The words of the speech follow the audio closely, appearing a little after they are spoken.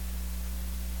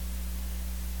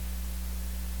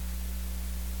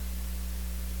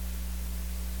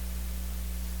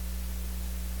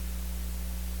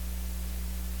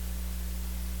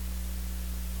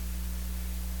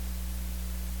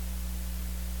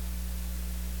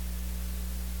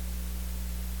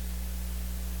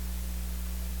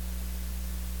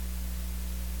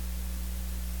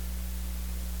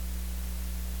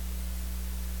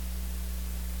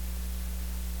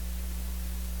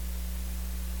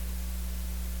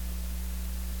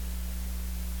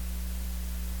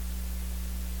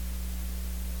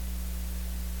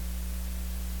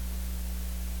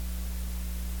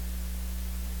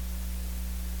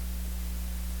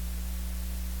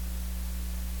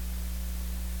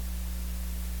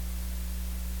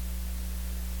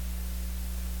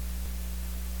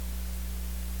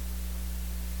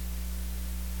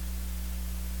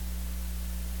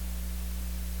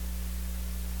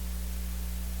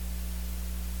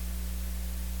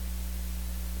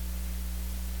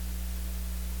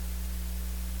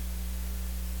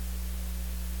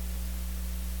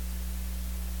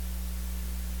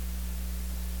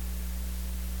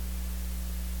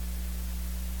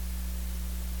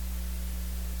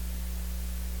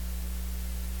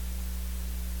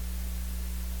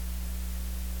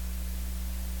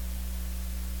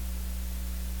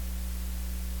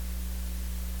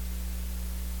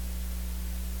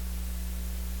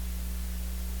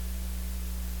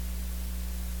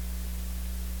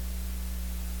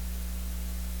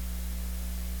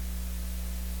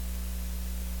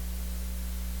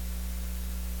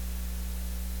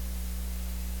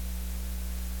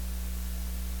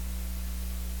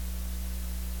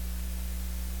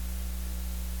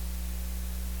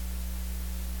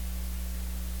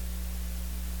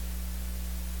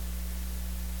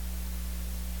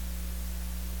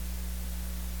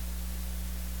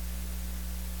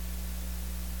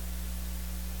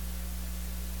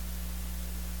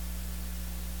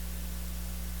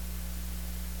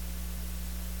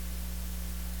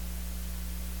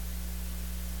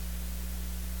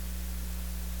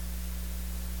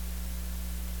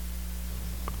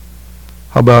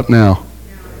How about now?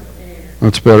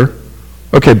 That's better.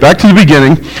 Okay, back to the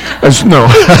beginning. No.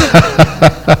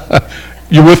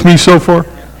 You with me so far?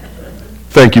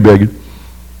 Thank you, Megan.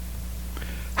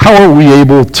 How are we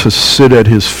able to sit at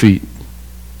his feet?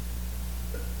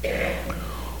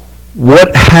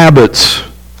 What habits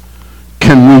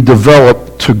can we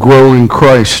develop to grow in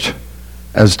Christ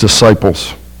as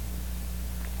disciples?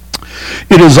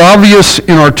 It is obvious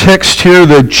in our text here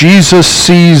that Jesus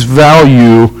sees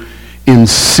value in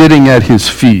sitting at his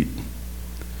feet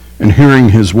and hearing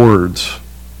his words.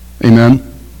 Amen?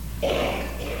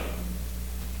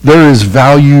 There is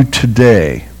value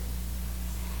today.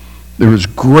 There is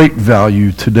great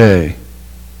value today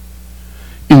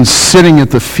in sitting at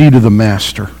the feet of the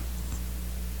Master.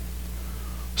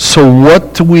 So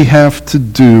what do we have to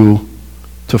do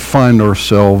to find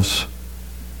ourselves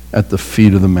at the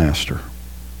feet of the Master?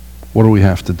 What do we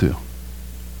have to do?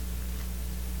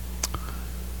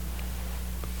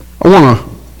 I want to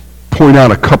point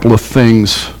out a couple of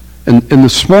things. And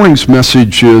this morning's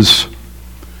message is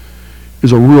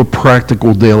a real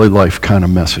practical daily life kind of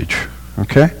message.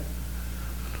 Okay?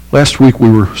 Last week we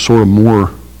were sort of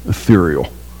more ethereal.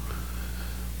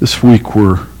 This week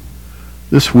we're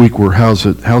how's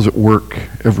it work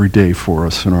every day for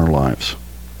us in our lives?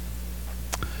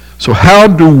 So how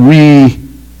do we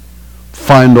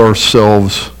find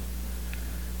ourselves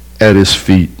at his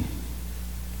feet?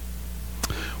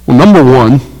 Well, number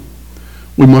one,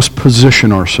 we must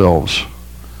position ourselves.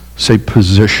 Say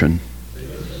position.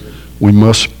 We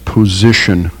must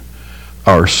position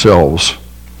ourselves.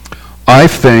 I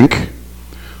think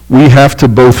we have to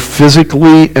both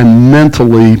physically and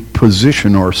mentally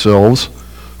position ourselves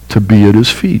to be at his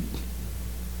feet.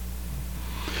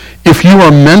 If you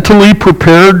are mentally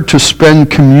prepared to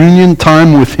spend communion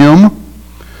time with him,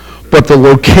 but the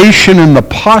location and the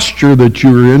posture that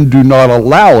you're in do not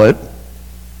allow it,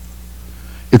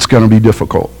 it's going to be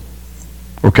difficult.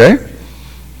 Okay?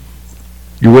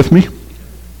 You with me?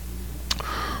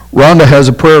 Rhonda has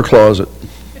a prayer closet,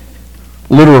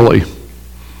 literally.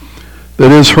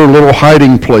 That is her little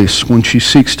hiding place when she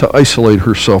seeks to isolate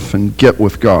herself and get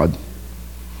with God.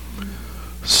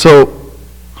 So,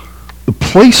 the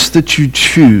place that you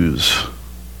choose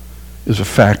is a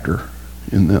factor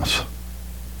in this.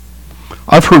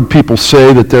 I've heard people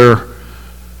say that the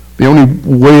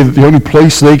only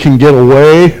place they can get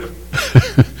away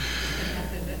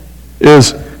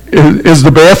is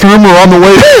the bathroom or on the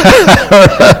way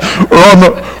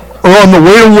or on the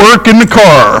way to work in the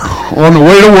car. On the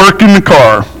way to work in the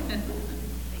car.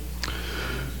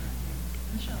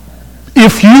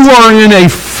 If you are in a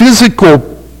physical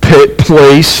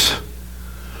place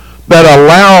that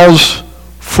allows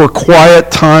for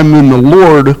quiet time in the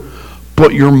Lord,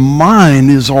 but your mind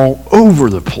is all over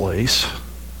the place,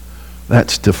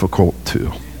 that's difficult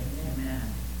too.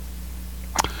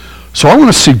 So I want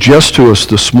to suggest to us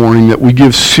this morning that we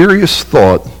give serious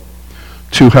thought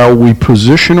to how we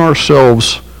position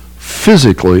ourselves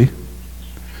physically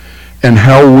and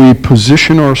how we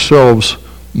position ourselves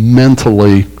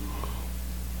mentally,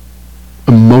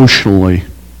 emotionally,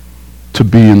 to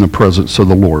be in the presence of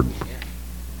the Lord.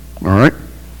 All right?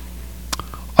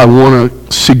 I want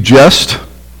to suggest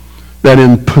that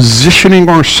in positioning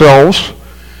ourselves,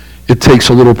 it takes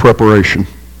a little preparation,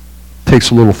 takes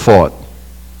a little thought.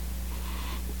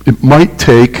 It might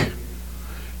take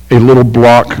a little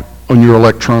block on your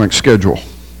electronic schedule.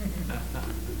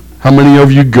 How many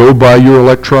of you go by your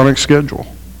electronic schedule?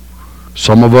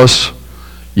 Some of us,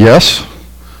 yes.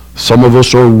 Some of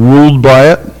us are ruled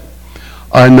by it.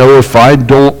 I know if I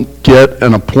don't get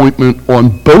an appointment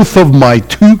on both of my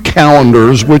two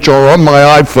calendars, which are on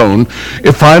my iPhone,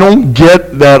 if I don't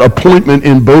get that appointment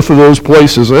in both of those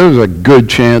places, there's a good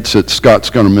chance that Scott's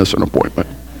going to miss an appointment.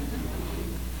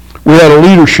 We had a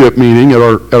leadership meeting at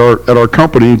our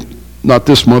company, not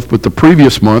this month, but the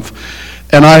previous month,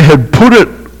 and I had put it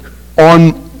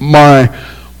on my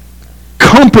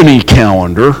company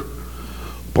calendar,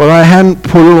 but I hadn't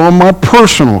put it on my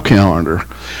personal calendar.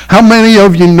 How many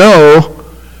of you know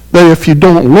that if you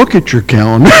don't look at your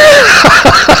calendar,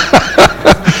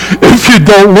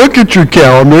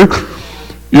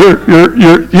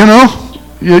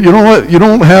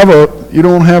 you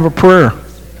don't have a prayer.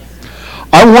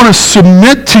 I want to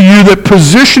submit to you that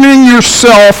positioning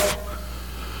yourself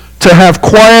to have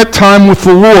quiet time with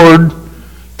the Lord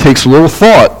takes a little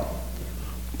thought,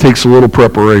 takes a little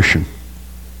preparation.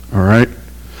 All right?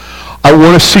 I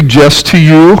want to suggest to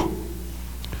you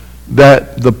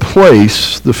that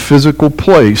the physical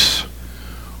place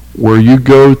where you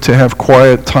go to have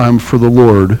quiet time for the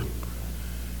Lord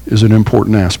is an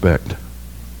important aspect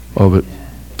of it.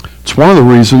 It's It's one of the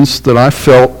reasons that I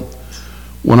felt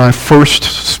when I first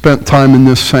spent time in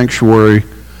this sanctuary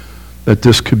that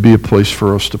this could be a place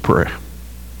for us to pray.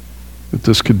 That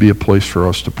this could be a place for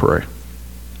us to pray.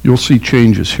 You'll see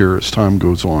changes here as time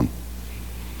goes on.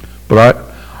 But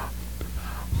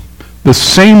the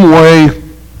same way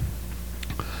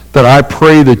that I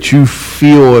pray that you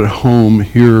feel at home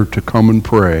here to come and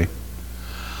pray,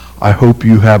 I hope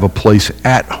you have a place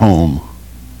at home.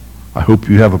 I hope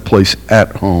you have a place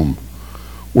at home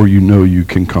where you know you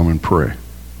can come and pray.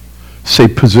 Say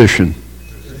position.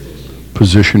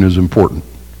 Position is important.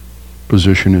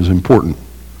 Position is important.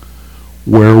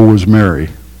 Where was Mary?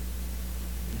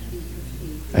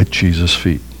 At Jesus'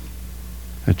 feet.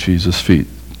 At Jesus' feet.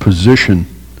 Position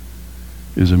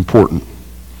is important.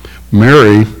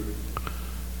 Mary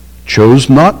chose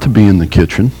not to be in the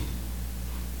kitchen.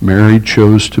 Mary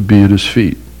chose to be at his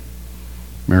feet.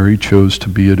 Mary chose to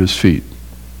be at his feet.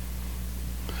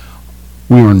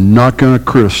 We are not going to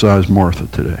criticize Martha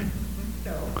today.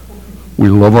 We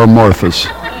love our Marthas.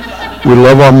 We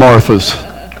love our Marthas.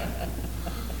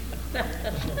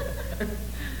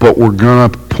 But we're going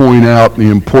to point out the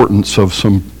importance of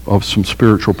some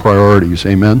spiritual priorities.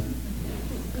 Amen?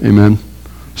 Amen.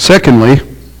 Secondly,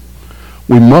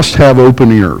 we must have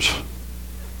open ears.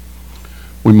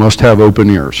 We must have open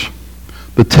ears.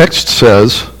 The text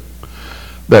says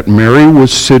that Mary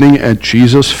was sitting at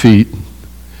Jesus' feet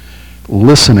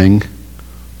listening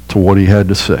to what he had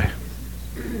to say.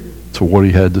 To what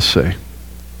he had to say.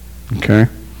 Okay?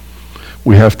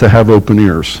 We have to have open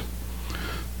ears.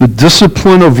 The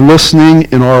discipline of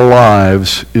listening in our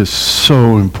lives is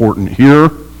so important here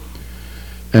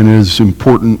and is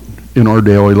important in our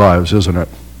daily lives, isn't it?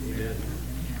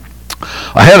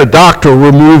 I had a doctor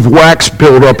remove wax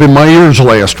buildup in my ears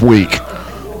last week.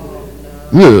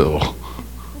 Ew.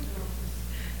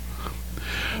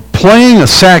 Playing a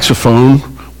saxophone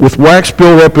with wax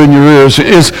buildup in your ears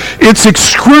it's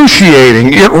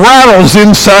excruciating. It rattles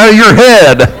inside of your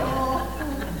head.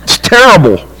 It's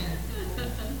terrible.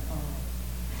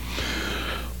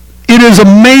 It is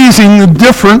amazing the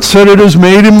difference that it has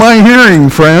made in my hearing,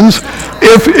 friends.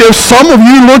 If some of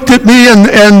you looked at me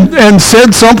and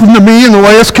said something to me in the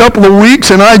last couple of weeks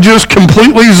and I just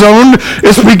completely zoned,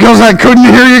 it's because I couldn't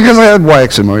hear you because I had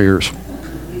wax in my ears.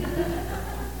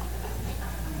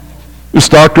 This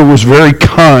doctor was very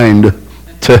kind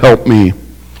to help me.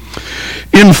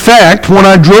 In fact, when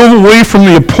I drove away from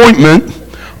the appointment,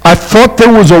 I thought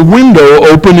there was a window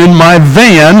open in my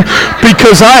van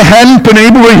because I hadn't been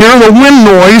able to hear the wind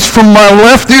noise from my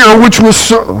left ear, which was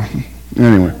so...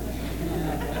 Anyway.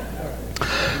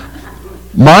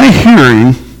 My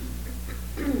hearing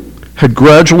had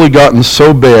gradually gotten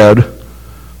so bad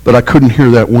that I couldn't hear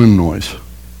that wind noise.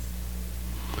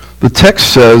 The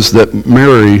text says that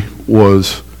Mary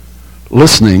was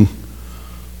listening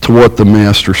to what the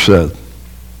Master said.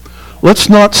 Let's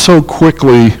not so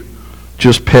quickly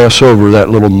just pass over that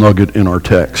little nugget in our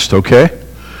text, okay?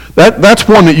 That's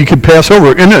one that you could pass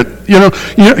over. In it,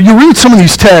 you read some of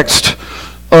these texts,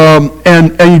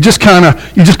 and you just kind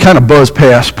of buzz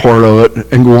past part of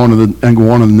it and go on to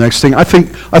the next thing. I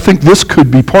think this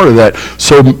could be part of that.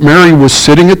 So Mary was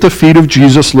sitting at the feet of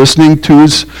Jesus, listening to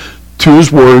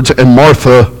his words, and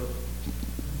Martha,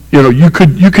 you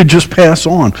could just pass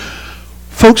on.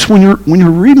 Folks, when you're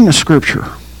reading a scripture,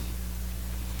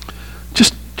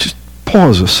 just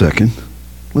pause a second.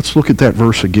 Let's look at that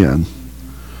verse again.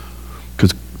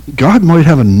 Because God might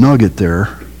have a nugget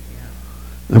there.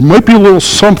 There might be a little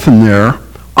something there.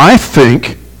 I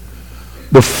think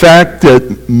the fact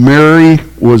that Mary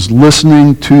was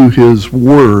listening to his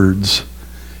words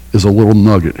is a little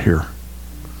nugget here.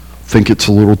 I think it's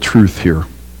a little truth here.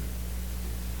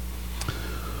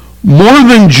 More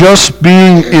than just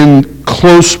being in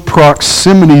close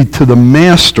proximity to the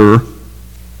Master,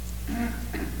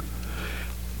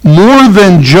 more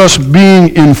than just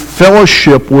being in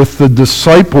fellowship with the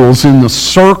disciples in the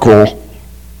circle,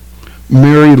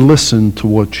 Mary listened to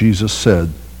what Jesus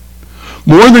said.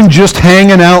 More than just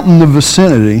hanging out in the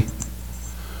vicinity,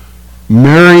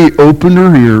 Mary opened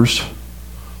her ears,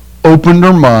 opened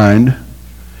her mind,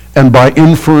 and by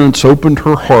inference opened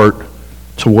her heart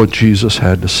to what Jesus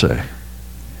had to say.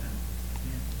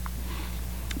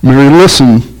 Mary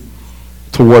listened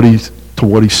to what he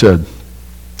said.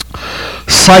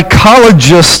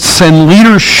 Psychologists and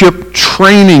leadership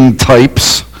training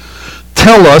types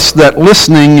tell us that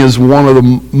listening is one of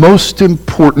the most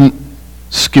important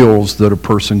skills that a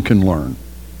person can learn.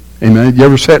 Amen. You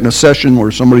ever sat in a session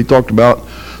where somebody talked about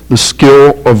the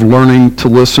skill of learning to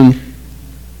listen?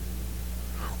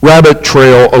 Rabbit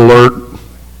trail alert.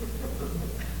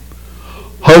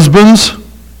 Husbands,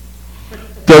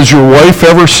 Does your wife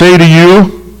ever say to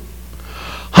you,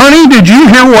 honey, did you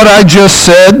hear what I just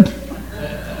said?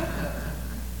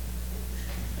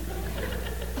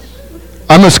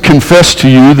 I must confess to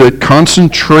you that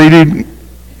concentrated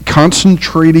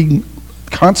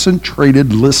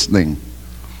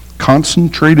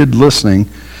listening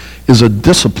is a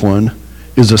discipline,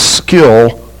 is a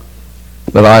skill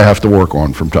that I have to work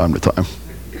on from time to time.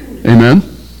 Amen?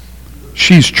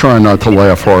 She's trying not to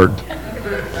laugh hard.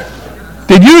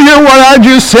 Did you hear what I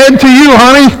just said to you,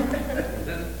 honey?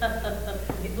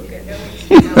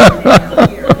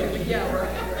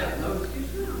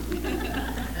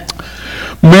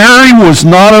 Mary was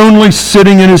not only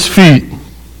sitting at his feet,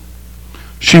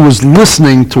 she was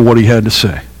listening to what he had to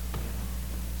say.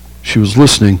 She was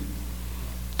listening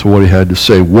to what he had to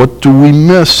say. What do we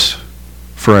miss,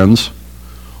 friends?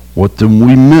 What do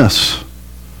we miss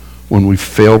when we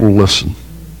fail to listen?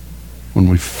 When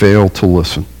we fail to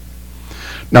listen.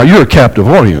 Now, you're a captive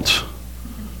audience,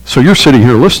 so you're sitting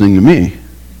here listening to me.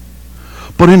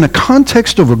 But in the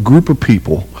context of a group of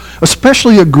people,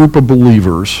 especially a group of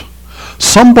believers,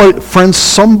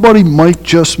 somebody might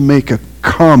just make a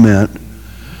comment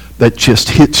that just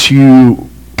hits you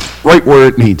right where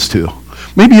it needs to.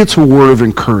 Maybe it's a word of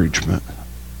encouragement.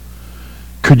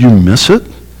 Could you miss it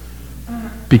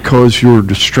because you're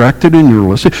distracted in your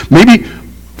listening? Maybe,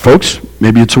 folks,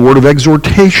 maybe it's a word of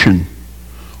exhortation,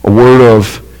 a word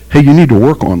of, hey, you need to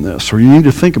work on this, or you need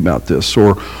to think about this,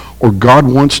 or God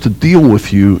wants to deal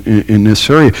with you in this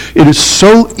area. It is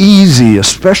so easy,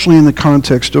 especially in the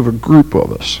context of a group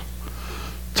of us,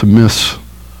 to miss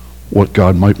what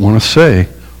God might want to say.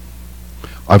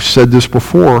 I've said this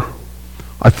before.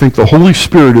 I think the Holy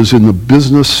Spirit is in the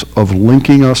business of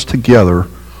linking us together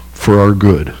for our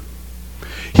good.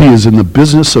 He is in the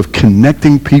business of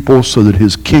connecting people so that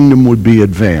his kingdom would be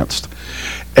advanced.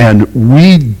 And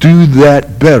we do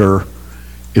that better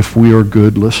if we are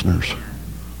good listeners.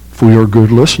 If we are good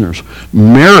listeners.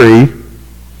 Mary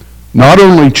not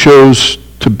only chose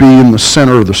to be in the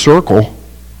center of the circle.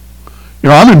 You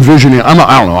know, I'm envisioning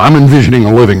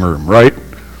a living room, right?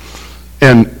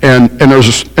 And there's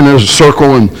a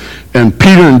circle, and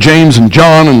Peter and James and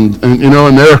John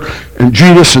and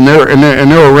Judas and they're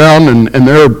around, and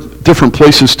there are different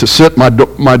places to sit. My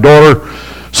daughter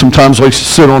sometimes likes to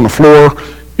sit on the floor.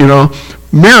 You know,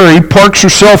 Mary parks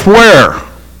herself where?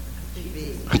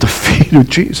 At the feet of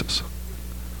Jesus.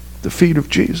 The feet of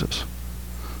Jesus.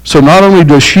 So not only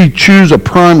does she choose a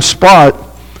prime spot,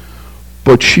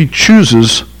 but she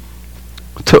chooses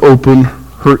to open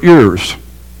her ears.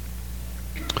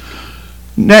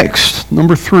 Next,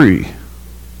 number 3,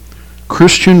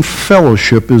 Christian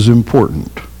fellowship is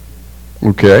important.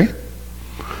 Okay?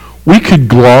 We could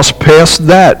gloss past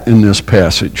that in this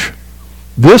passage.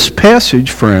 This passage,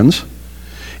 friends,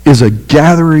 is a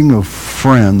gathering of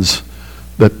friends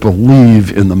that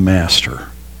believe in the Master.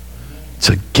 It's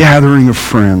a gathering of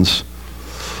friends.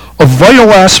 A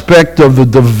vital aspect of the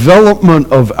development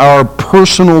of our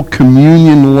personal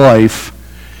communion life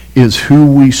is who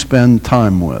we spend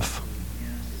time with.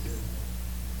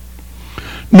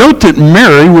 Note that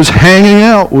Mary was hanging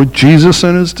out with Jesus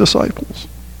and his disciples.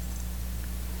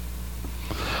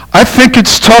 I think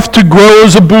it's tough to grow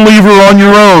as a believer on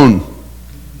your own.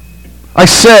 I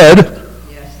said,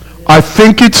 I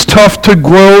think it's tough to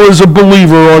grow as a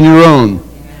believer on your own.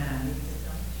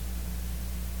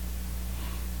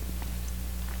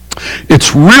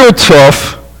 It's real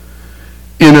tough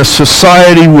in a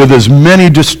society with as many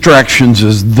distractions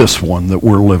as this one that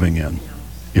we're living in.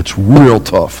 It's real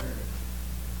tough.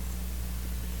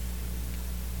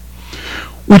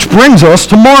 Which brings us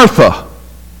to Martha.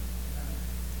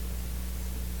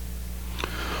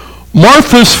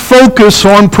 Martha's focus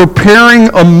on preparing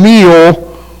a meal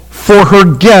for her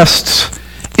guests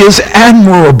is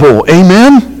admirable.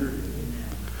 Amen?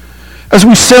 As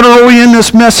we said early in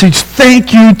this message,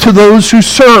 thank you to those who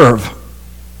serve.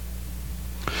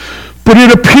 But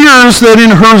it appears that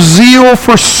in her zeal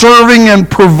for serving and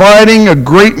providing a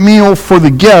great meal for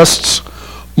the guests,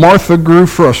 Martha grew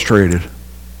frustrated.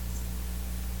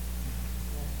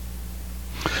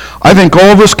 I think all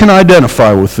of us can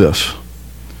identify with this.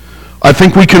 I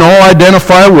think we can all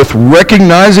identify with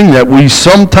recognizing that we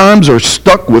sometimes are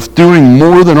stuck with doing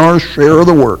more than our share of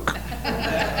the work.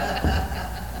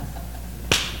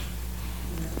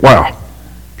 Wow.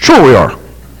 Sure we are.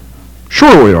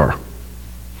 Sure we are.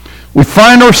 We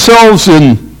find ourselves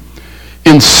in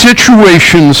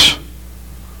situations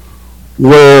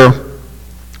where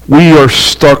we are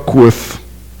stuck with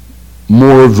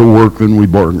more of the work than we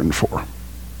bargained for.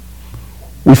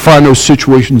 We find those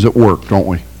situations at work, don't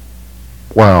we?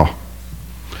 Wow.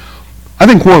 I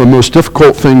think one of the most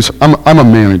difficult things, I'm a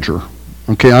manager,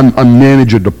 okay? I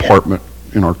manage a department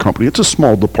in our company. It's a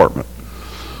small department.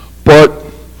 But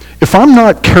if I'm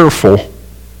not careful,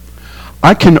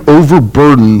 I can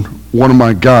overburden one of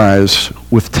my guys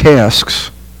with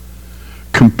tasks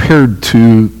compared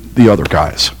to the other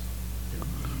guys.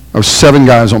 I have 7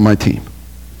 guys on my team.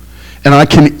 And I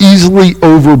can easily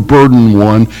overburden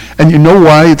one. And you know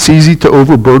why it's easy to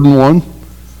overburden one?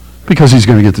 Because he's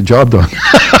going to get the job done.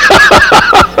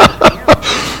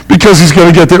 Because he's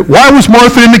going to get there. Why was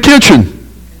Martha in the kitchen?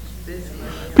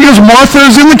 Because Martha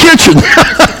is in the kitchen.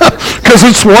 Because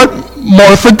it's what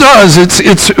Martha does.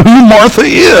 It's who Martha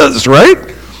is,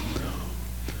 right?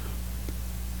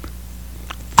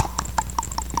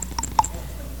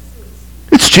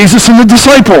 It's Jesus and the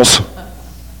disciples.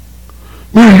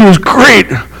 Mary goes,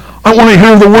 great. I want to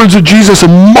hear the words of Jesus,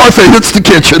 and Martha hits the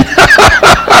kitchen.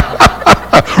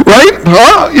 Right?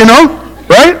 Huh? You know?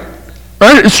 Right?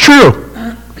 Right? It's true.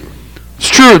 It's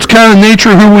true. It's kind of the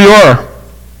nature of who we are.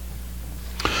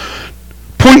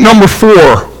 Point number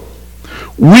 4.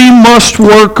 We must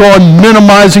work on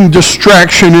minimizing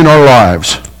distraction in our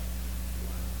lives.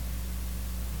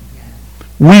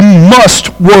 We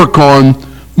must work on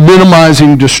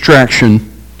minimizing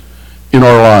distraction in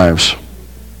our lives.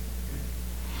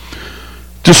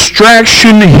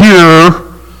 Distraction here,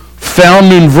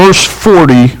 found in verse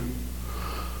 40,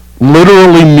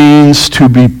 literally means to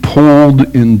be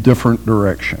pulled in different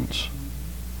directions.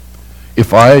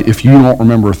 If you don't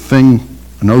remember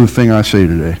another thing I say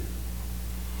today,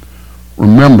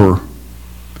 remember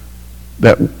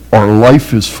that our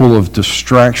life is full of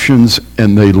distractions,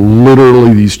 and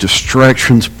these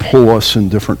distractions pull us in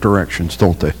different directions,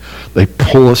 don't they? They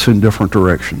pull us in different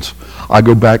directions. I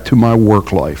go back to my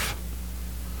work life.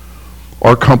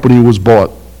 Our company was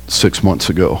bought 6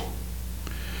 months ago,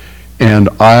 and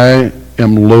I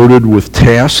am loaded with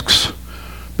tasks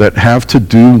that have to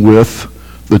do with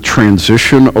the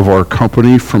transition of our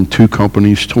company from 2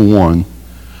 companies to 1.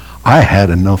 I had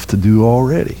enough to do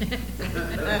already.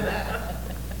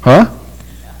 Huh?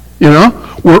 You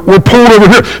know? We're pulled over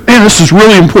here. Man, this is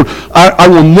really important. I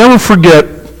will never forget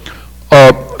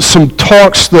some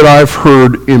talks that I've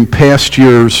heard in past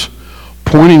years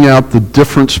pointing out the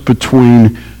difference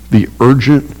between the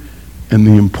urgent and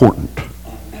the important.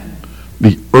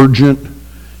 The urgent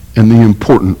and the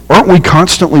important. Aren't we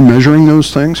constantly measuring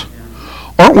those things?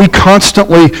 Aren't we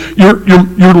constantly, you're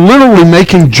literally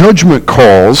making judgment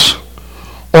calls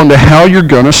on to how you're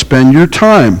going to spend your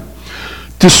time.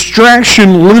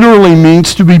 Distraction literally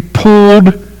means to be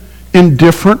pulled in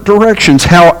different directions.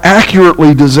 How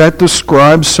accurately does that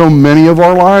describe so many of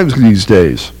our lives these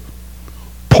days?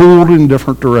 Pulled in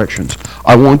different directions.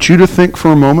 I want you to think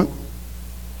for a moment.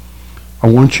 I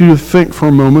want you to think for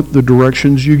a moment the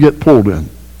directions you get pulled in.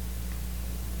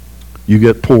 You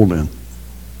get pulled in.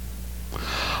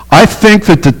 I think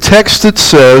that the text that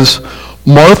says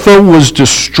Martha was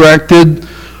distracted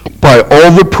by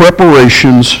all the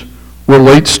preparations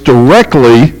relates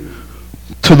directly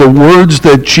to the words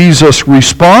that Jesus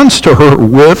responds to her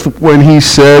with when he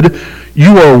said,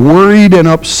 you are worried and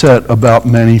upset about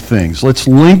many things. Let's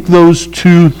link those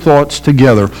 2 thoughts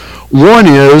together. One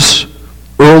is,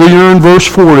 earlier in verse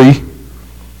 40,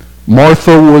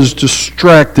 Martha was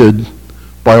distracted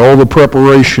by all the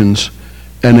preparations,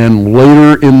 and then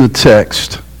later in the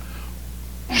text,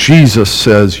 Jesus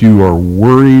says you are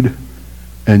worried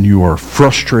and you are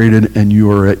frustrated and you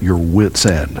are at your wit's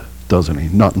end, doesn't he?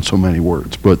 Not in so many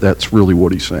words, but that's really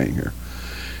what he's saying here.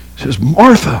 He says,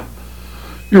 Martha,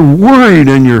 you're worried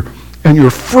and you're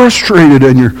frustrated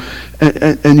and you're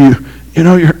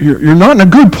not in a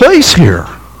good place here.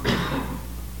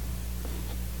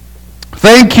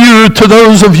 Thank you to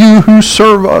those of you who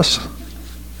serve us.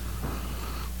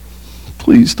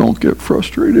 Please don't get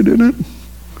frustrated in it.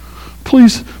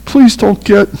 Please don't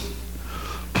get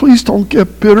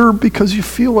bitter because you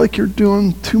feel like you're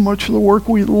doing too much of the work.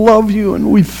 We love you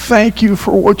and we thank you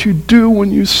for what you do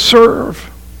when you serve.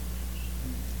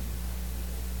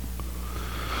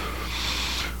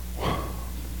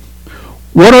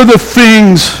 What are the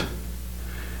things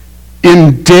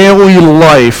in daily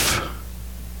life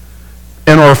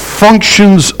and our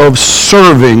functions of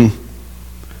serving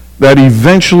that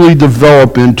eventually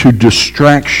develop into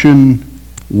distraction,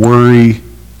 worry,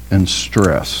 and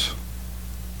stress?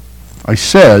 I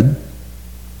said,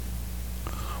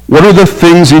 what are the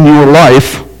things in your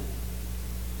life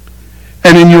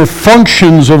and in your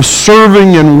functions of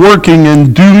serving and working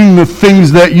and doing the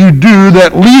things that you do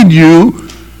that lead you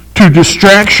to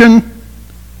distraction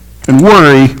and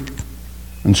worry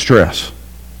and stress?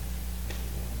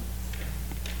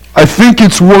 I think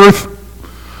it's worth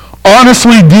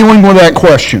honestly dealing with that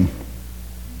question.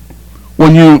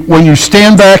 When you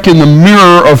stand back in the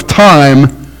mirror of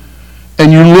time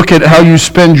and you look at how you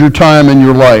spend your time in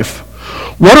your life,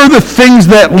 what are the things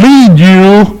that lead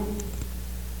you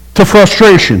to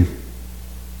frustration?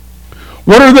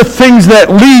 What are the things that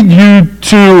lead you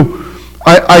to,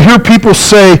 I hear people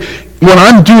say, when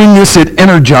I'm doing this, it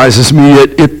energizes me,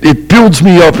 it builds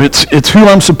me up, it's who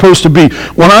I'm supposed to be.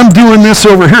 When I'm doing this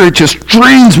over here, it just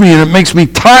drains me and it makes me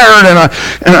tired, and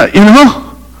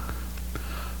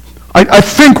I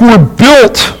think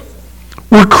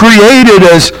we're created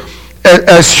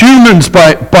as humans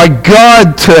by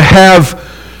God to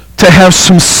have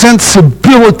some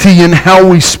sensibility in how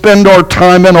we spend our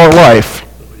time in our life.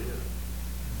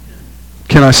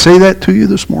 Can I say that to you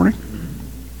this morning?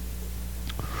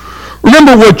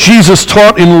 Remember what Jesus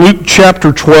taught in Luke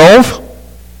chapter 12?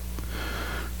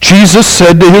 Jesus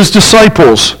said to his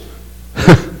disciples,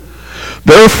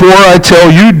 "Therefore I tell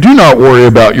you, do not worry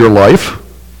about your life,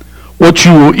 what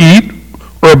you will eat,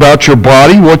 or about your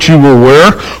body, what you will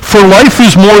wear. For life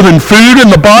is more than food,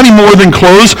 and the body more than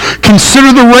clothes.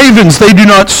 Consider the ravens. They do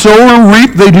not sow or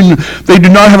reap. They do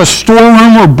not have a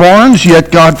storeroom or barns,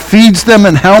 yet God feeds them.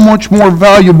 And how much more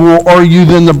valuable are you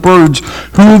than the birds?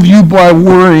 Who of you by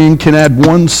worrying can add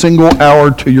one single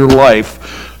hour to your life?"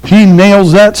 He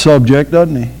nails that subject,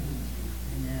 doesn't he?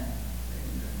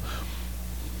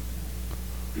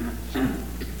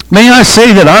 May I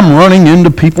say that I'm running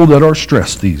into people that are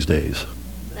stressed these days.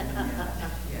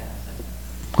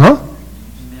 Huh?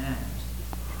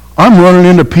 I'm running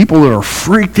into people that are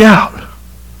freaked out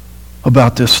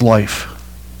about this life,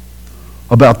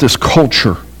 about this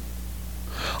culture.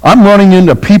 I'm running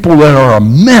into people that are a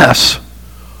mess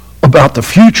about the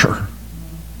future.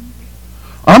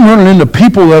 I'm running into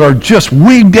people that are just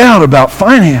wigged out about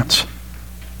finance.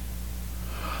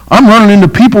 I'm running into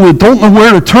people that don't know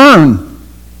where to turn.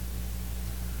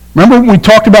 Remember when we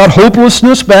talked about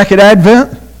hopelessness back at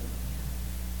Advent?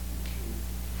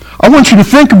 I want you to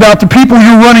think about the people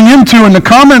you're running into and the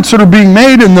comments that are being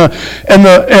made and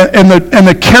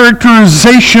the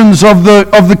characterizations of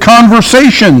the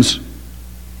conversations.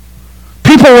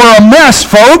 People are a mess,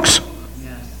 folks.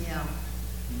 Yes. Yeah.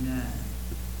 Amen.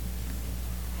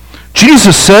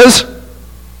 Jesus says,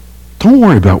 don't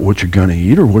worry about what you're going to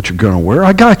eat or what you're going to wear.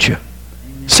 I got you.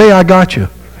 Amen. Say, I got you.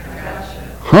 I got you.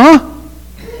 Huh?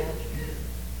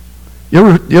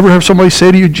 You ever have somebody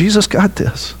say to you, Jesus got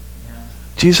this?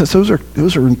 Jesus, those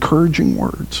are encouraging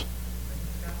words.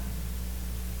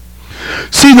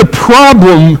 See, the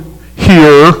problem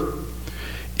here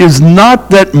is not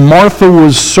that Martha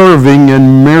was serving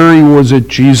and Mary was at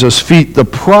Jesus' feet. The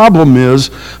problem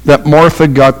is that Martha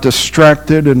got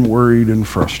distracted and worried and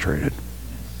frustrated.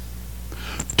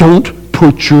 Don't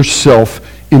put yourself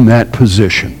in that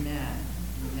position.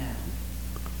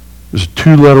 There's a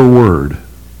 2-letter word.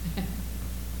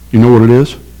 You know what it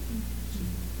is?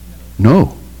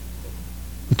 No.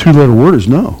 The 2-letter word is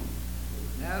no.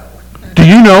 No. Do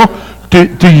you know?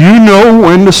 Do you know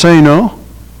when to say no?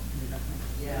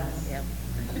 Yes. Yep.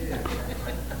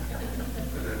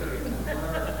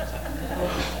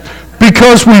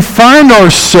 Because we find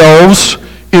ourselves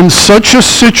in such a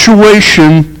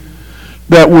situation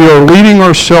that we are leading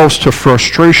ourselves to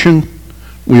frustration,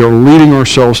 we are leading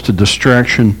ourselves to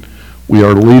distraction, we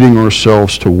are leading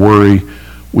ourselves to worry,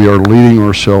 we are leading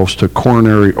ourselves to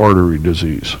coronary artery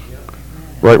disease.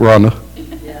 Right, Rhonda?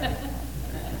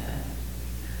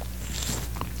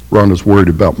 Rhonda's worried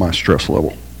about my stress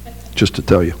level, just to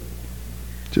tell you.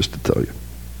 Just to tell you.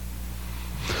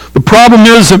 The problem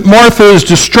is that Martha is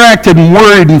distracted and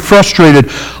worried and frustrated.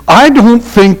 I don't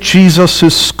think Jesus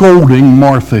is scolding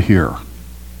Martha here.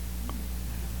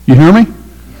 You hear me?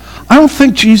 I don't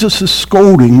think Jesus is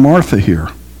scolding Martha here.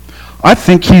 I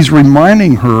think he's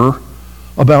reminding her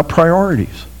about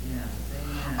priorities.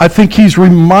 I think he's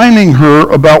reminding her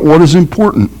about what is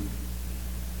important.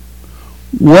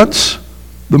 What's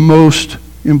the most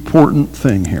important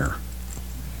thing here?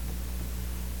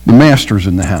 The master's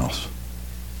in the house.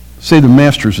 Say the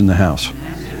master's in the house.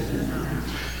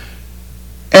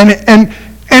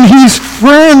 And he's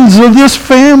friends of this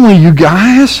family, you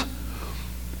guys.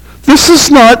 This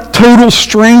is not total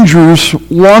strangers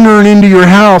wandering into your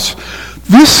house.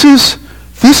 This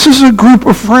is a group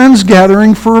of friends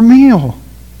gathering for a meal.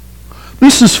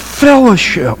 This is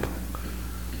fellowship.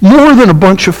 More than a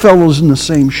bunch of fellows in the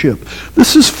same ship.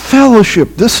 This is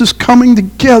fellowship. This is coming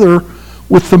together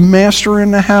with the master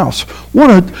in the house.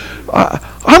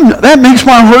 That makes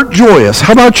my heart joyous.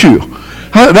 How about you?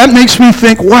 That makes me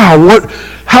think, wow,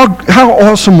 how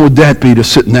awesome would that be to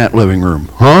sit in that living room?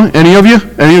 Huh? Any of you?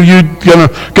 Any of you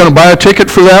gonna buy a ticket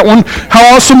for that one?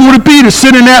 How awesome would it be to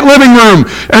sit in that living room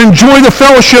and enjoy the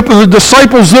fellowship of the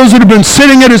disciples, those that have been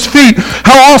sitting at his feet?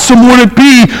 How awesome would it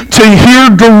be to hear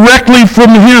directly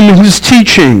from him his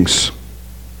teachings?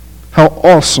 How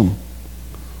awesome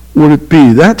would it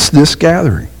be? That's this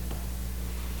gathering.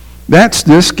 That's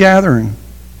this gathering.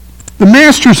 The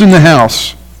master's in the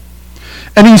house.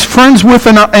 And he's friends with,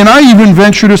 and I even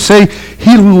venture to say,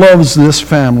 he loves this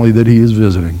family that he is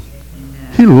visiting.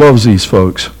 He loves these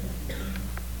folks.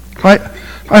 I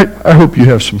hope you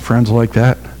have some friends like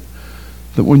that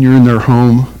when you're in their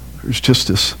home, there's just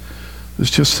this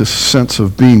sense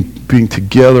of being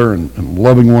together and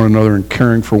loving one another and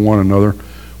caring for one another.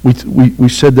 We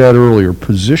said that earlier.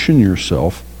 Position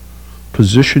yourself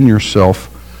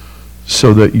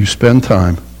so that you spend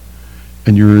time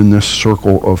and you're in this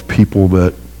circle of people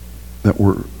that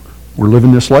we're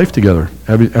living this life together.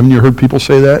 Haven't you heard people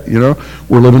say that? You know,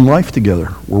 we're living life together.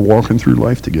 We're walking through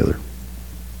life together.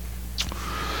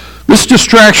 This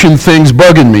distraction thing's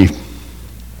bugging me.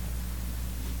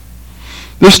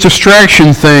 This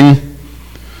distraction thing,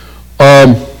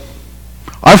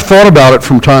 I've thought about it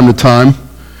from time to time,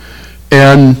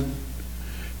 and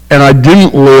I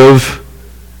didn't live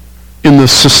in the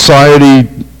society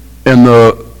and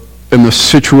the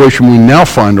situation we now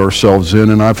find ourselves in,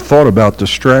 and I've thought about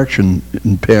distraction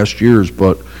in past years,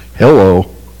 but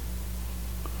hello,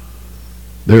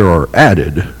 there are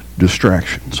added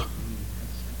distractions.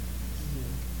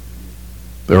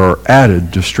 There are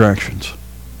added distractions.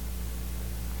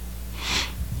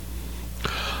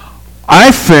 I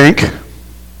think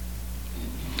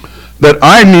that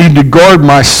I need to guard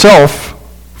myself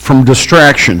from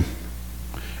distraction,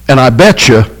 and I bet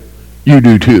you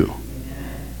do too.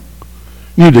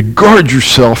 You need to guard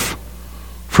yourself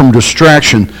from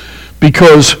distraction,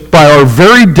 because by our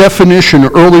very definition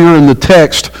earlier in the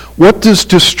text, what does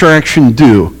distraction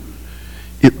do?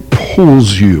 It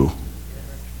pulls you.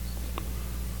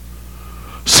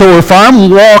 So if I'm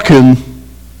walking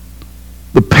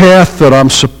the path that I'm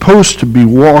supposed to be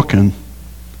walking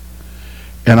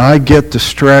and I get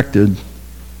distracted,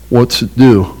 what's it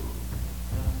do?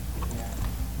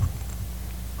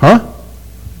 Huh?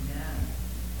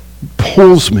 It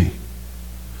pulls me.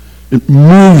 It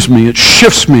moves me. It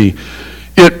shifts me.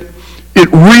 It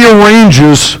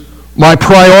rearranges my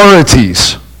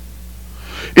priorities.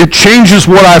 It changes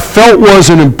what I felt was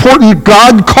an important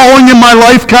God calling in my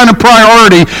life kind of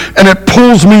priority, and it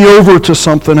pulls me over to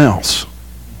something else.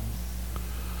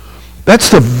 That's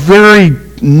the very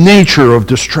nature of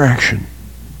distraction.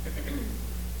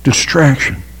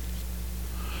 Distraction.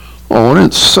 Oh, and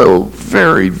it's so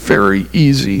very, very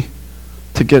easy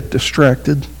to get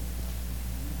distracted.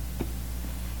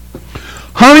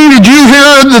 Honey, did you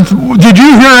hear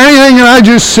anything that I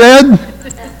just said?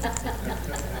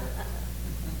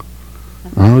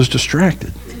 I was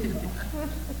distracted.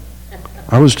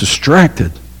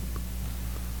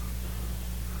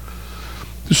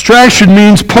 Distraction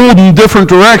means pulled in different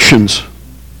directions.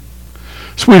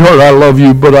 Sweetheart, I love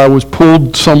you, but I was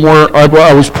pulled somewhere.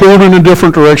 I was pulled in a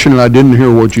different direction, and I didn't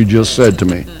hear what you just said to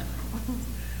me.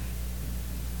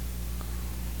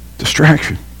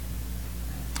 Distraction.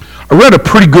 I read a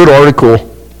pretty good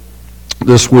article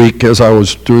this week as I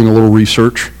was doing a little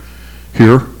research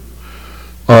here.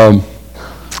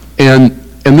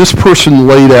 And this person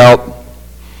laid out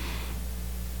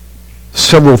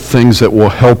several things that will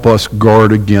help us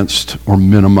guard against or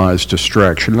minimize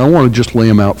distraction. And I want to just lay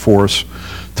them out for us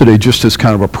today, just as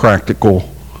kind of a practical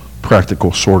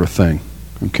sort of thing,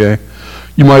 okay?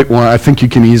 You might want, I think you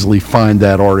can easily find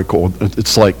that article.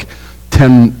 It's like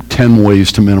 10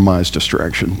 ways to minimize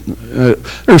distraction.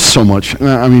 There's so much.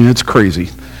 I mean, it's crazy.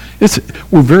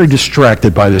 We're very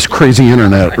distracted by this crazy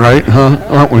internet, right? Huh?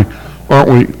 Aren't we?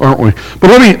 But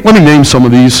let me name some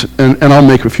of these, and I'll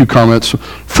make a few comments.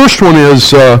 First one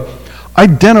is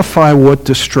identify what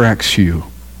distracts you.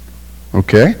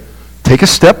 Okay? Take a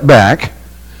step back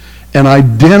and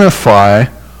identify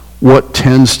what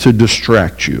tends to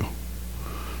distract you.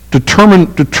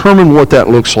 Determine what that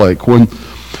looks like.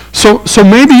 So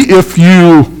maybe if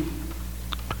you're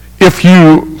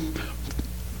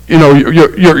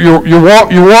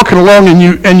walking along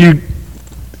and you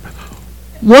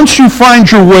once you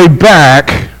find your way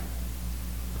back,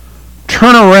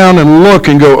 turn around and look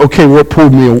and go, okay, what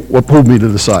pulled me to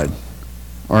the side?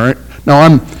 All right? Now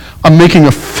I'm making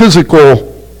a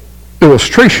physical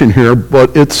illustration here,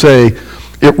 but it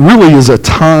really is a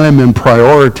time and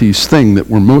priorities thing that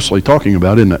we're mostly talking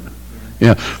about, isn't it?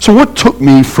 Yeah. So what took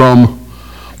me from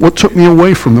What took me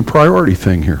away from the priority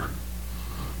thing here?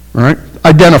 All right?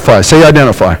 Identify. Say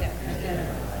identify.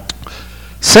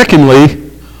 Secondly,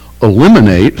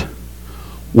 eliminate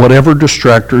whatever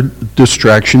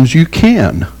distractions you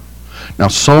can. Now,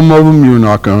 some of them you're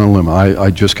not going to eliminate. I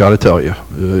just got to tell you,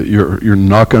 you're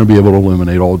not going to be able to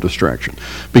eliminate all distraction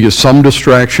because some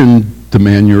distraction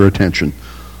demand your attention.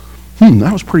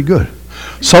 That was pretty good.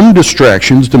 Some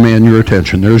distractions demand your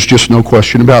attention. There's just no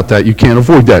question about that. You can't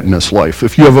avoid that in this life.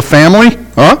 If you have a family,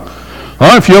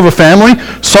 if you have a family,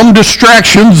 some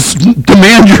distractions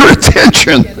demand your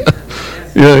attention.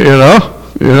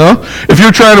 You know, if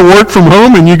you're trying to work from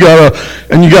home and you got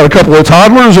a couple of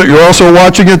toddlers that you're also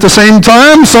watching at the same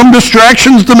time, some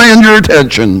distractions demand your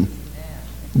attention.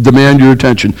 Demand your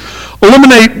attention.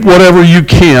 Eliminate whatever you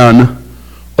can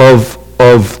of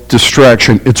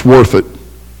distraction. It's worth it.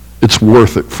 It's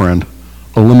worth it, friend.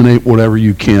 Eliminate whatever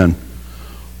you can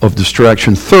of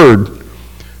distraction. Third,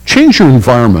 change your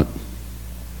environment.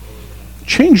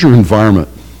 Change your environment.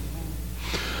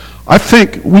 I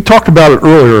think we talked about it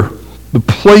earlier. The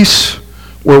place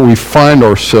where we find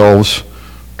ourselves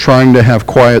trying to have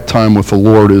quiet time with the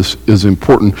Lord is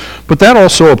important. But that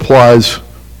also applies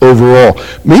overall.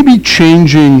 Maybe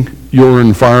changing your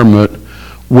environment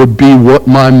would be what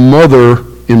my mother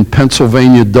in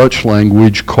Pennsylvania Dutch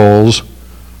language calls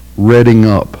redding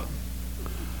up.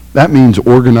 That means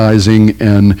organizing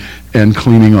and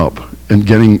cleaning up and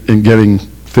getting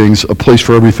things, a place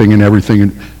for everything and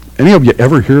everything. Any of you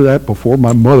ever hear that before?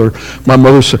 My mother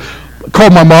said,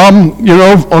 called my mom, on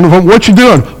the phone, what you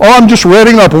doing? Oh, I'm just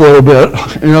redding up a little bit.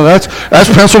 That's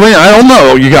Pennsylvania. I don't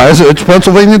know, you guys. It's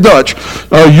Pennsylvania Dutch.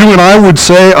 You and I would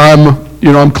say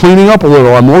I'm cleaning up a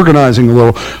little. I'm organizing a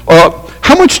little.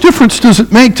 How much difference does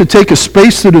it make to take a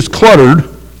space that is cluttered,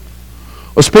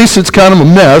 a space that's kind of a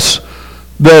mess,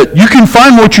 that you can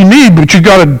find what you need, but you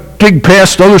got to dig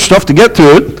past other stuff to get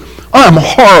to it? I'm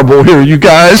horrible here, you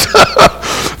guys.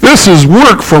 This is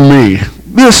work for me.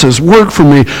 This is work for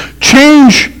me.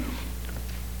 Change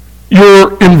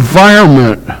your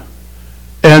environment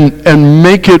and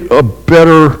make it a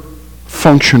better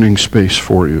functioning space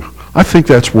for you. I think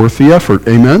that's worth the effort.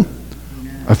 Amen?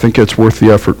 I think it's worth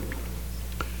the effort.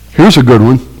 Here's a good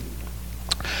one.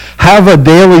 Have a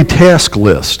daily task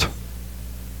list.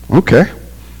 Okay.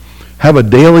 Have a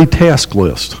daily task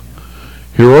list.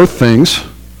 Here are things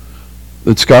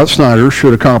that Scott Snyder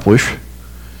should accomplish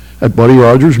at Buddy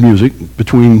Rogers Music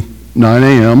between 9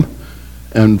 a.m.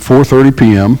 and 4:30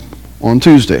 p.m. on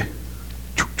Tuesday.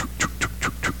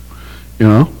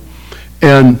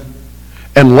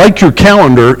 And like your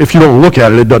calendar, if you don't look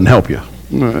at it, it doesn't help you.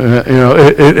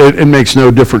 It makes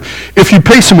no difference. If you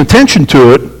pay some attention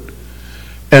to it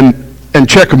and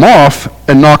check them off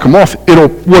and knock them off,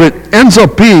 what it ends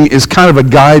up being is kind of a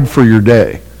guide for your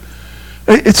day.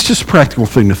 It's just a practical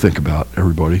thing to think about,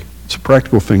 everybody. It's a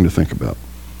practical thing to think about.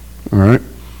 All right?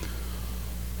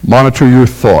 Monitor your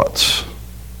thoughts.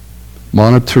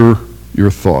 Monitor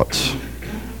your thoughts.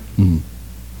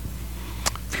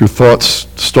 If your thoughts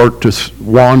start to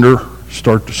wander,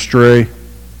 start to stray,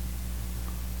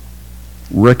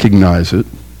 recognize it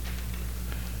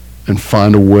and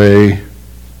find a way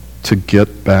to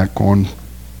get back on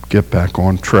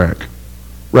track.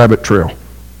 Rabbit trail.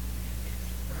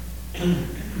 Do you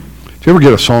ever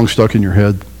get a song stuck in your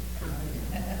head?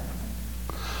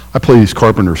 I play these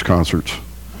Carpenters concerts.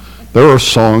 There are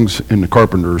songs in the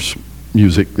Carpenters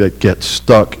music that get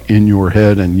stuck in your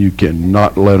head and you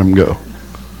cannot let them go.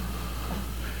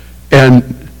 And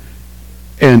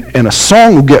a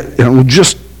song will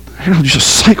just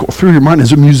cycle through your mind.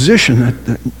 As a musician,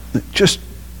 that just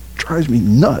drives me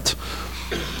nuts.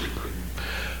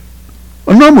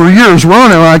 A number of years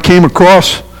running, I came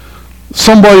across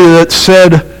somebody that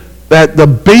said that the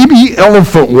Baby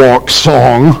Elephant Walk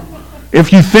song,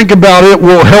 if you think about it,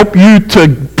 will help you to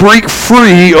break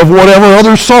free of whatever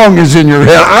other song is in your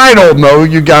head. I don't know,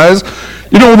 you guys.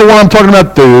 You know the one I'm talking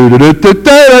about?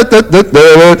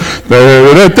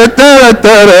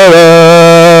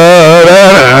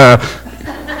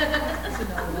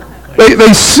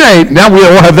 They say, now we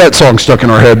all have that song stuck in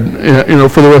our head,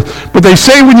 for the rest. But they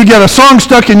say when you get a song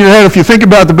stuck in your head, if you think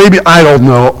about the baby, I don't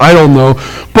know.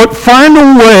 But find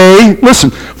a way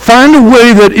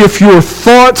that if your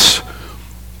thoughts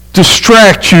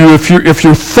distract you, if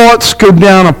your thoughts go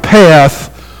down a path,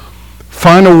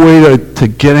 find a way to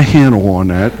get a handle on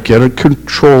that, get a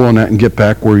control on that, and get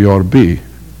back where you ought to be.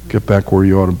 Get back where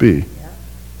you ought to be.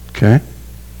 Okay?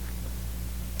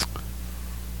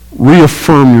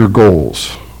 Reaffirm your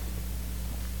goals.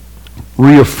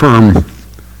 Reaffirm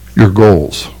your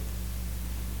goals.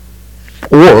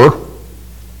 Or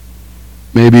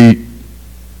maybe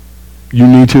you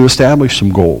need to establish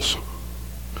some goals.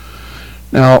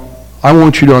 Now, I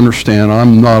want you to understand,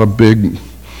 I'm not a big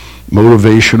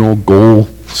motivational,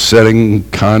 goal-setting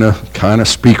kind of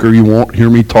speaker. You won't hear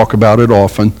me talk about it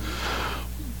often.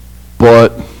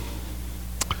 But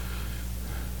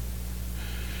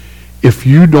if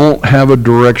you don't have a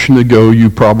direction to go, you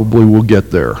probably will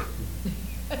get there.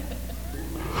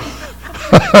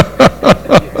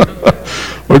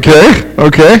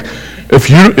 Okay? If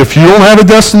you don't have a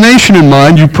destination in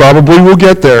mind, you probably will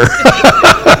get there.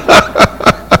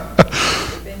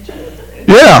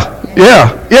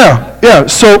 Yeah.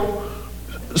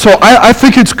 So I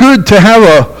think it's good to have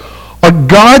a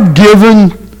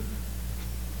God-given,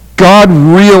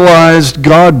 God-realized,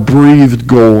 God-breathed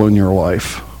goal in your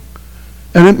life.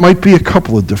 And it might be a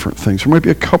couple of different things. There might be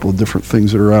a couple of different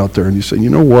things that are out there. And you say, you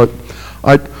know what?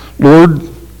 Lord,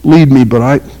 lead me, but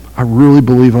I really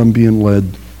believe I'm being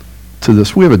led to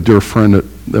this. We have a dear friend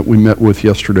that we met with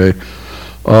yesterday.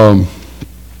 When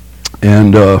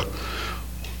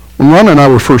Ron and I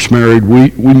were first married, we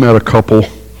met a couple,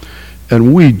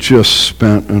 and we just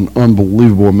spent an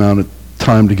unbelievable amount of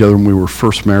time together when we were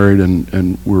first married,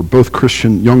 and we were both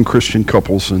young Christian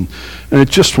couples, and it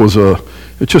just was a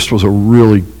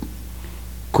really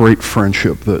great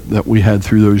friendship that we had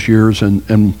through those years,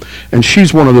 and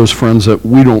she's one of those friends that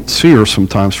we don't see her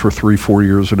sometimes for 3-4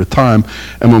 years at a time,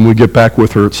 and when we get back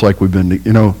with her, it's like we've been,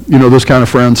 you know those kind of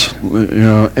friends,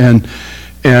 and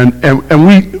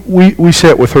we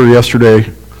sat with her yesterday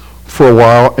for a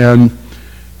while,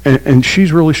 and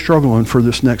she's really struggling for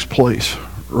this next place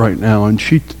right now, and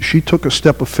she took a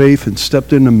step of faith and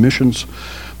stepped into missions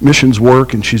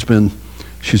work, and she's been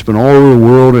all over the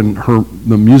world, and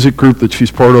the music group that she's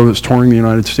part of is touring the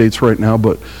United States right now,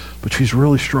 but she's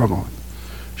really struggling.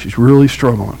 She's really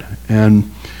struggling.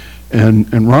 And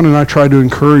Ron and I tried to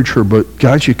encourage her, but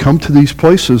guys, you come to these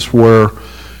places where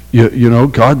you know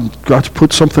God's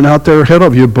put something out there ahead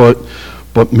of you, but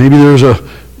maybe there's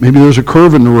a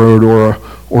curve in the road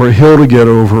or a hill to get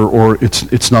over, or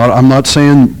it's not. I'm not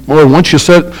saying, well, once you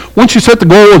set the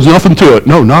goal, there's nothing to it.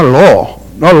 No, not at all.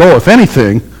 Not at all. If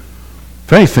anything,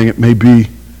 it may be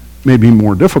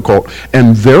more difficult,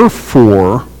 and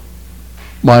therefore,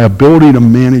 my ability to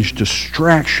manage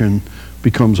distraction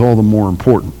becomes all the more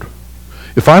important.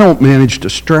 If I don't manage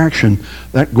distraction,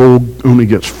 that goal only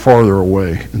gets farther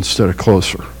away instead of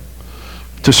closer.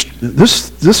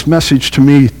 This message to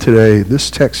me today, this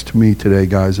text to me today,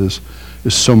 guys, is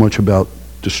so much about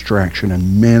distraction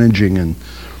and managing and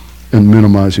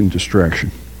minimizing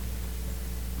distraction.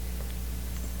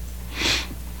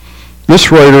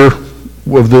 This writer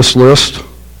of this list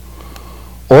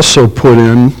also put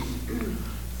in,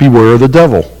 beware of the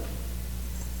devil.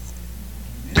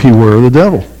 Beware of the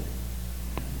devil.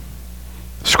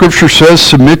 Scripture says,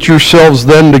 submit yourselves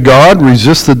then to God,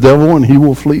 resist the devil, and he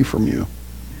will flee from you.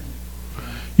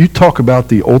 You talk about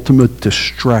the ultimate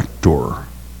distractor.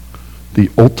 The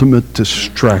ultimate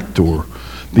distractor.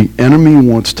 The enemy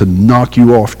wants to knock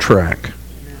you off track.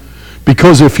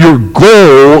 Because if your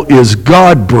goal is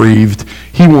God-breathed,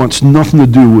 he wants nothing to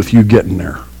do with you getting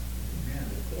there.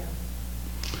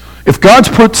 If God's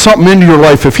put something into your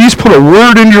life, if he's put a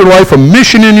word into your life, a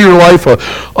mission into your life,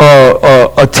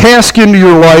 a task into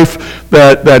your life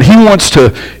that he wants to,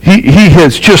 he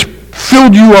has just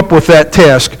filled you up with that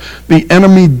task, the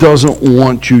enemy doesn't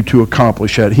want you to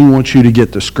accomplish that. He wants you to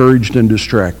get discouraged and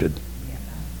distracted.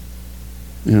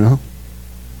 You know?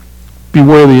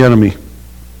 Beware the enemy.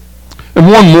 And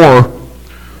one more,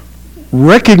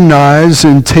 recognize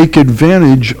and take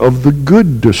advantage of the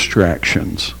good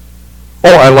distractions.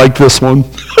 Oh, I like this one.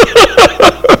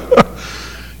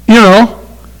 You know,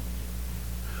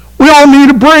 we all need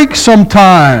a break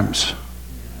sometimes.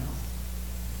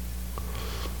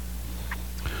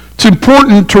 It's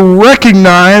important to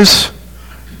recognize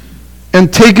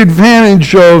and take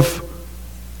advantage of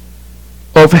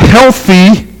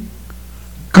healthy,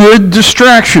 good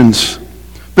distractions.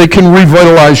 They can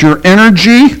revitalize your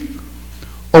energy,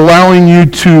 allowing you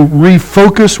to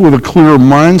refocus with a clearer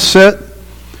mindset.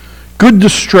 Good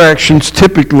distractions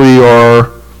typically are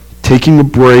taking a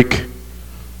break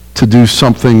to do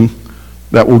something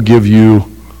that will give you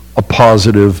a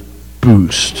positive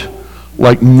boost,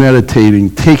 like meditating,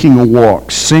 taking a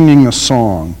walk, singing a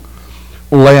song,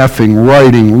 laughing,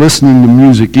 writing, listening to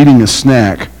music, eating a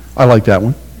snack. I like that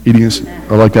one. I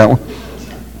like that one.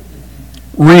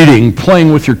 Reading,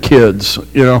 playing with your kids,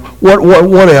 you know,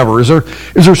 whatever. Is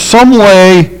there some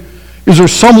way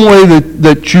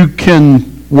that you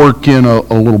can work in a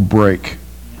little break?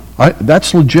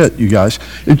 That's legit, you guys.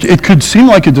 It could seem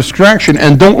like a distraction,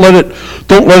 and don't let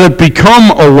it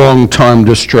become a long-time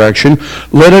distraction.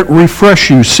 Let it refresh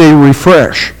you. Say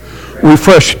refresh.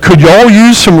 Refresh. Could y'all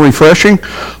use some refreshing?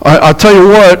 I'll tell you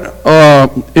what,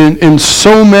 in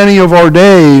so many of our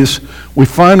days, we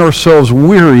find ourselves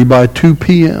weary by 2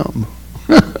 p.m.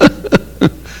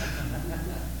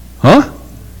 Huh?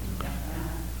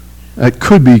 That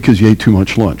could be because you ate too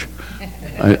much lunch.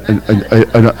 I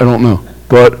don't know.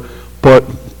 But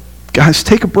guys,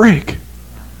 take a break.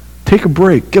 Take a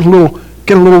break. Get a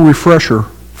little refresher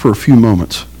for a few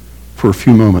moments.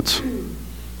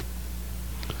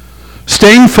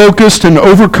 Staying focused and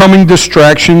overcoming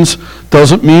distractions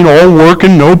doesn't mean all work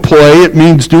and no play. It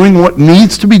means doing what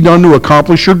needs to be done to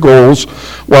accomplish your goals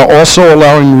while also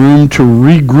allowing room to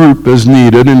regroup as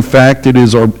needed. In fact, it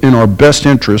is in our best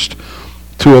interest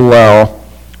to allow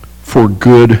for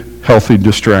good, healthy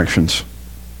distractions.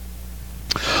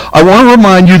 I want to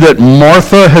remind you that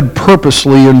Martha had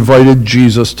purposely invited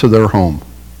Jesus to their home.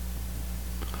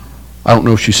 I don't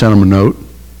know if she sent him a note.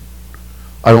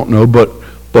 I don't know, but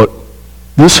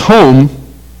this home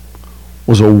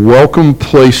was a welcome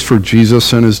place for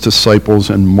Jesus and his disciples,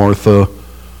 and Martha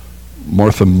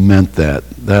meant that.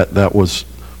 That was,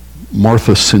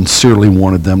 Martha sincerely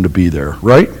wanted them to be there,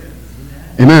 right?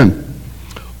 Amen.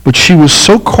 But she was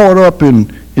so caught up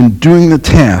in doing the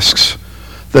tasks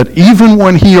that even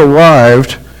when he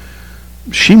arrived,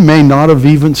 she may not have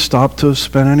even stopped to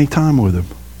spend any time with him.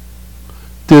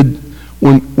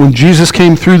 When Jesus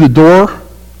came through the door,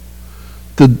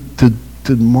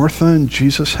 did Martha and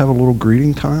Jesus have a little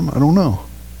greeting time? I don't know.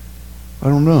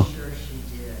 Sure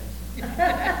she did.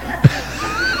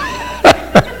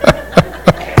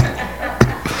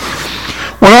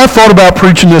 When I thought about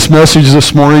preaching this message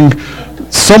this morning,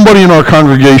 somebody in our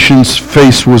congregation's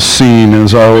face was seen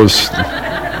as I was...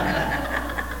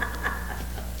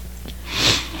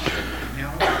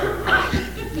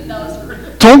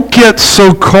 Don't get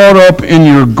so caught up in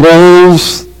your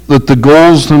goals that the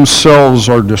goals themselves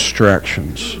are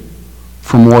distractions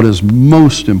from what is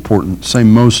most important. Say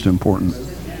most important.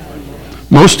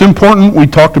 Most important, we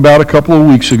talked about a couple of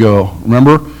weeks ago.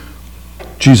 Remember?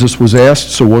 Jesus was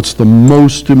asked, so what's the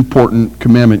most important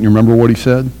commandment? You remember what he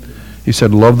said? He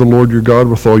said, love the Lord your God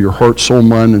with all your heart, soul,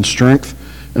 mind, and strength,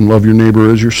 and love your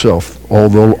neighbor as yourself. All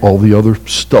the other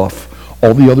stuff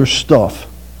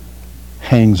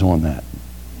hangs on that.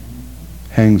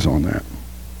 Hangs on that.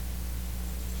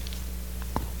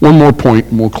 One more point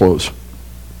and we'll close.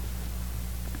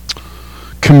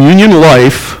 Communion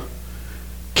life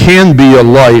can be a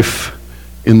life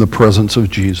in the presence of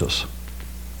Jesus.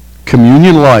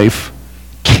 Communion life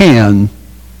can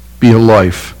be a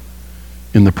life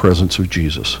in the presence of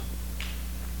Jesus.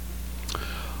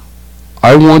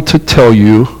 I want to tell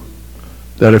you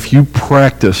that if you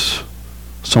practice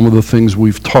some of the things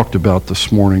we've talked about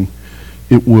this morning,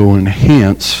 it will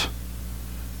enhance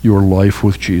your life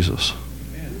with Jesus.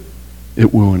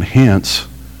 It will enhance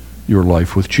your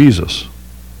life with Jesus.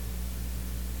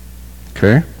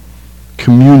 Okay?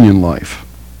 Communion life.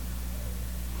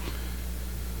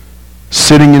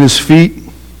 Sitting in his feet,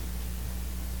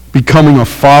 becoming a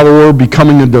follower,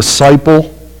 becoming a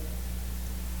disciple.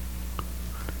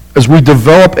 As we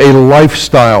develop a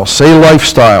lifestyle, say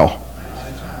lifestyle,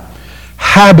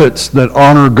 habits that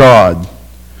honor God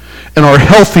and are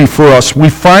healthy for us, we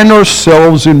find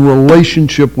ourselves in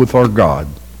relationship with our God.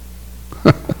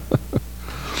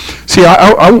 See,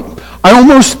 I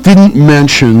almost didn't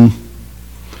mention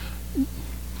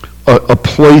a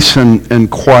place and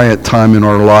quiet time in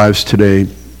our lives today.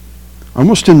 I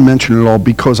almost didn't mention it at all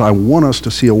because I want us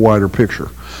to see a wider picture.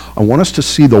 I want us to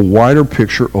see the wider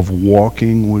picture of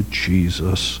walking with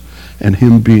Jesus and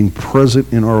him being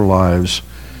present in our lives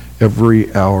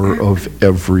every hour of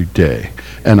every day.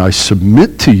 And I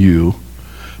submit to you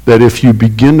that if you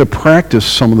begin to practice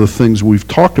some of the things we've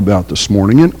talked about this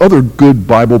morning and other good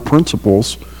Bible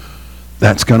principles,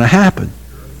 that's going to happen.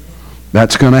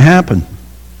 That's going to happen.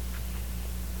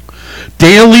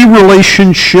 Daily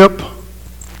relationship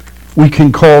we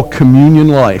can call communion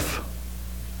life.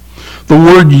 The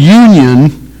word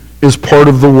union is part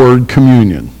of the word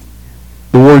communion.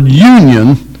 The word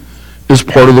union is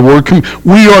part of the word communion.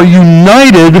 We are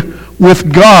united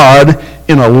with God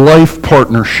in a life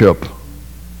partnership.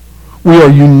 We are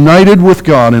united with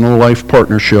God in a life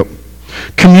partnership.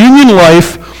 Communion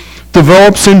life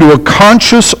develops into a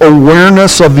conscious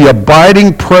awareness of the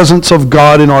abiding presence of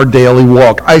God in our daily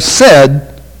walk. I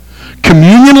said,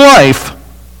 communion life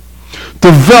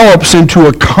develops into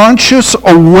a conscious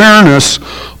awareness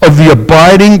of the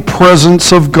abiding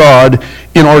presence of God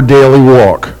in our daily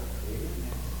walk.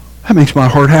 That makes my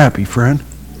heart happy, friend.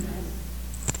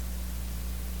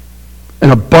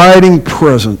 An abiding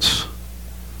presence.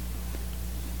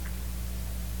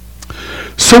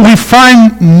 So we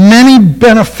find many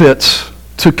benefits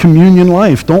to communion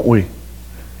life, don't we?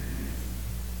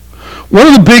 One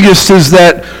of the biggest is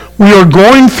that we are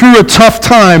going through a tough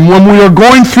time. When we are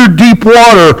going through deep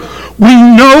water, we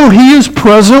know He is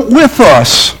present with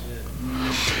us.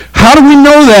 How do we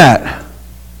know that?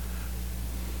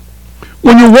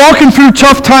 When you're walking through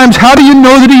tough times, how do you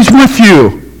know that He's with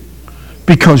you?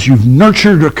 Because you've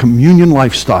nurtured a communion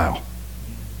lifestyle.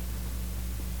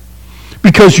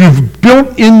 Because you've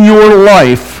built in your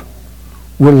life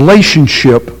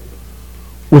relationship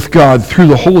with God through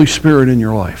the Holy Spirit in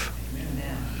your life.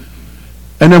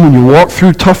 And then when you walk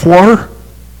through tough water,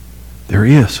 there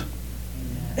He is.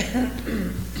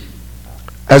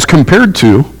 As compared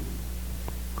to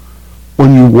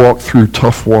when you walk through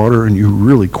tough water and you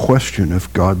really question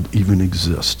if God even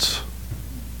exists.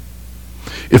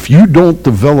 If you don't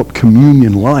develop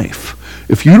communion life,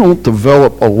 if you don't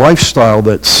develop a lifestyle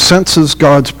that senses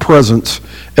God's presence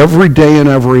every day and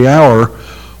every hour,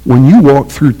 when you walk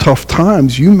through tough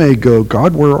times, you may go,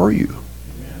 God, where are you?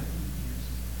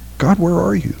 God, where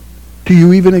are you? Do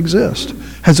you even exist?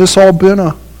 Has this all been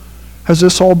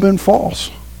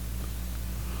false?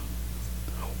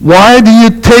 Why do you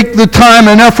take the time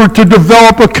and effort to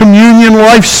develop a communion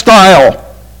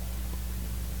lifestyle?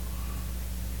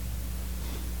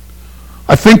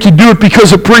 I think you do it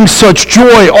because it brings such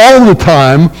joy all the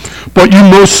time, but you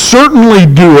most certainly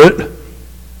do it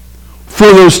for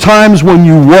those times when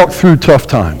you walk through tough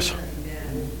times.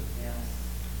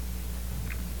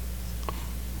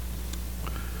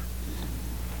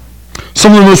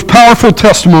 Some of the most powerful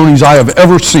testimonies I have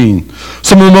ever seen,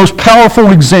 some of the most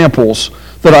powerful examples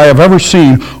that I have ever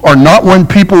seen are not when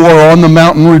people are on the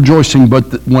mountain rejoicing,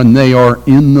 but when they are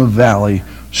in the valley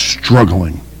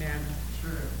struggling.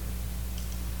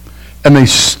 And they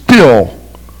still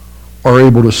are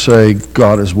able to say,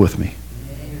 God is with me.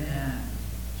 Amen.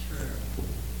 True.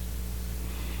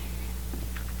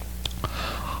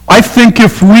 I think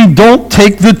if we don't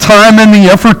take the time and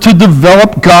the effort to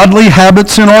develop godly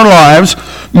habits in our lives,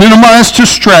 minimize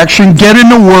distraction, get in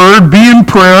the Word, be in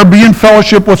prayer, be in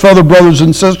fellowship with other brothers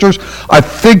and sisters, I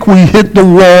think we hit the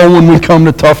wall when we come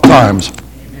to tough times.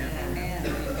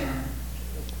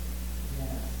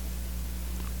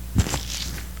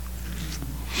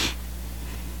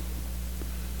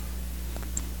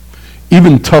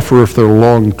 Even tougher if they're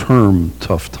long-term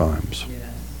tough times.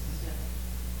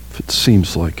 If it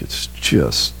seems like it's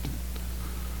just...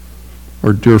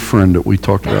 Our dear friend that we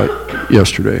talked about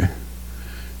yesterday,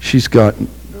 she's got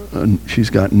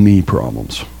knee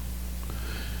problems.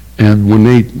 And when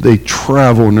they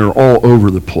travel and they're all over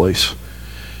the place,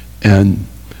 and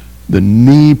the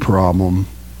knee problem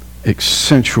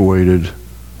accentuated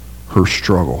her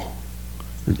struggle.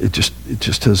 It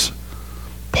just has...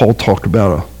 Paul talked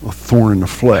about a thorn in the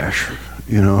flesh.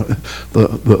 You know,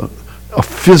 a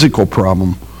physical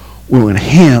problem will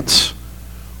enhance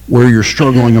where you're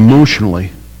struggling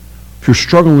emotionally. If you're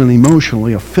struggling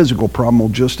emotionally, a physical problem will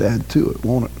just add to it,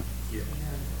 won't it? Yeah.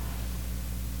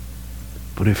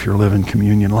 But if you're living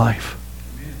communion life,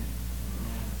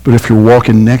 but if you're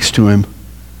walking next to Him,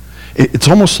 it's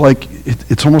almost like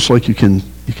you can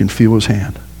feel His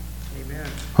hand. Amen.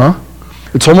 Huh?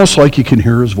 It's almost like you can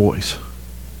hear His voice.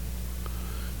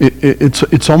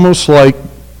 It's almost like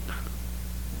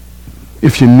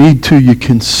if you need to, you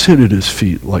can sit at His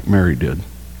feet like Mary did.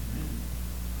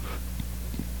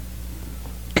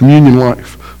 Communion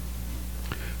life.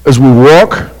 As we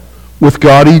walk with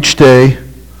God each day,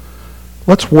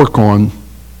 let's work on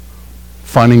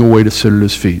finding a way to sit at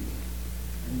His feet.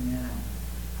 Amen.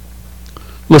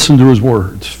 Listen to His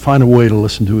words. Find a way to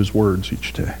listen to His words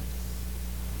each day.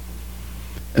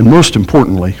 And most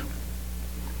importantly,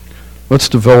 let's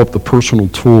develop the personal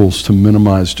tools to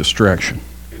minimize distraction.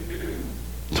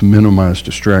 To minimize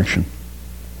distraction.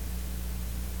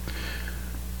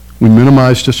 We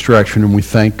minimize distraction and we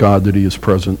thank God that He is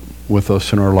present with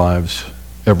us in our lives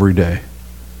every day.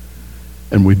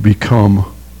 And we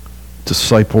become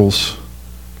disciples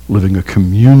living a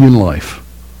communion life,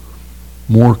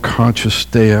 more conscious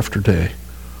day after day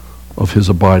of His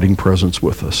abiding presence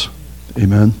with us.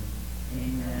 Amen.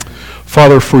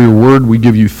 Father, for your word, we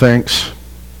give you thanks.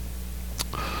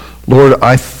 Lord,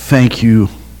 I thank you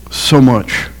so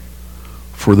much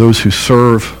for those who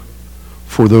serve,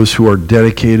 for those who are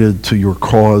dedicated to your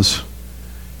cause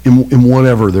in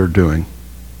whatever they're doing.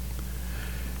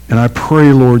 And I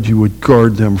pray, Lord, you would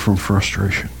guard them from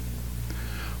frustration.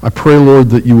 I pray, Lord,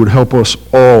 that you would help us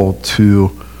all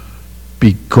to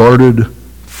be guarded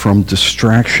from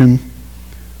distraction.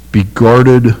 Be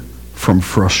guarded from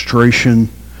frustration.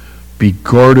 Be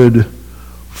guarded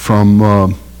from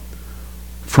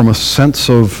a sense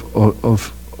of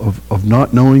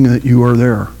not knowing that you are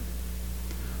there.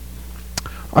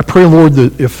 I pray, Lord,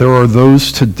 that if there are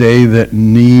those today that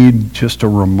need just a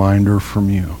reminder from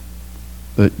you,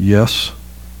 that yes,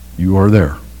 you are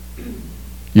there.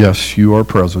 Yes, you are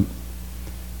present.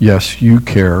 Yes, you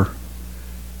care.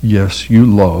 Yes, you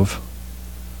love.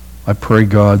 I pray,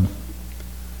 God,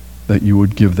 that you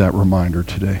would give that reminder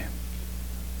today.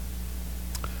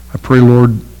 I pray,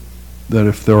 Lord, that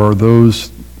if there are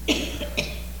those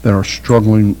that are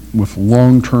struggling with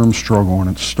long-term struggle and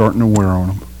it's starting to wear on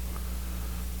them,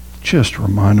 just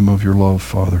remind them of your love,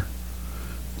 Father.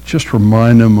 Just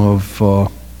remind them of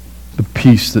the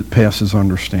peace that passes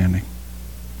understanding.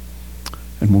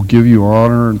 And we'll give you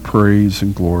honor and praise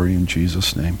and glory in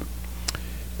Jesus' name.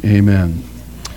 Amen.